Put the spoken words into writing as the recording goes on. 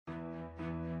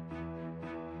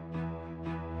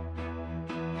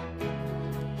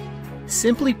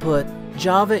Simply put,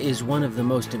 Java is one of the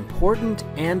most important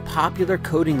and popular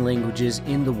coding languages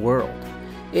in the world.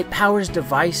 It powers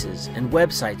devices and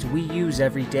websites we use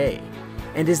every day,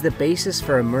 and is the basis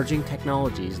for emerging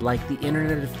technologies like the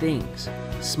Internet of Things,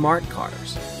 smart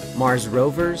cars, Mars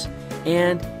rovers,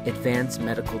 and advanced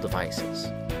medical devices.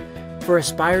 For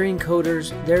aspiring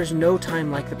coders, there's no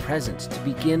time like the present to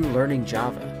begin learning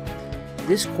Java.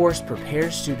 This course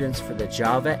prepares students for the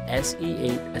Java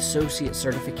SE8 Associate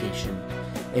Certification,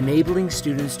 enabling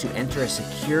students to enter a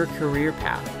secure career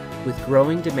path with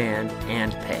growing demand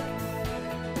and pay.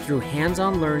 Through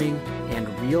hands-on learning and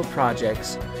real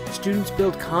projects, students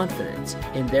build confidence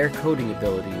in their coding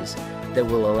abilities that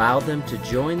will allow them to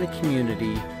join the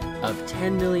community of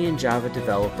 10 million Java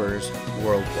developers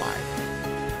worldwide.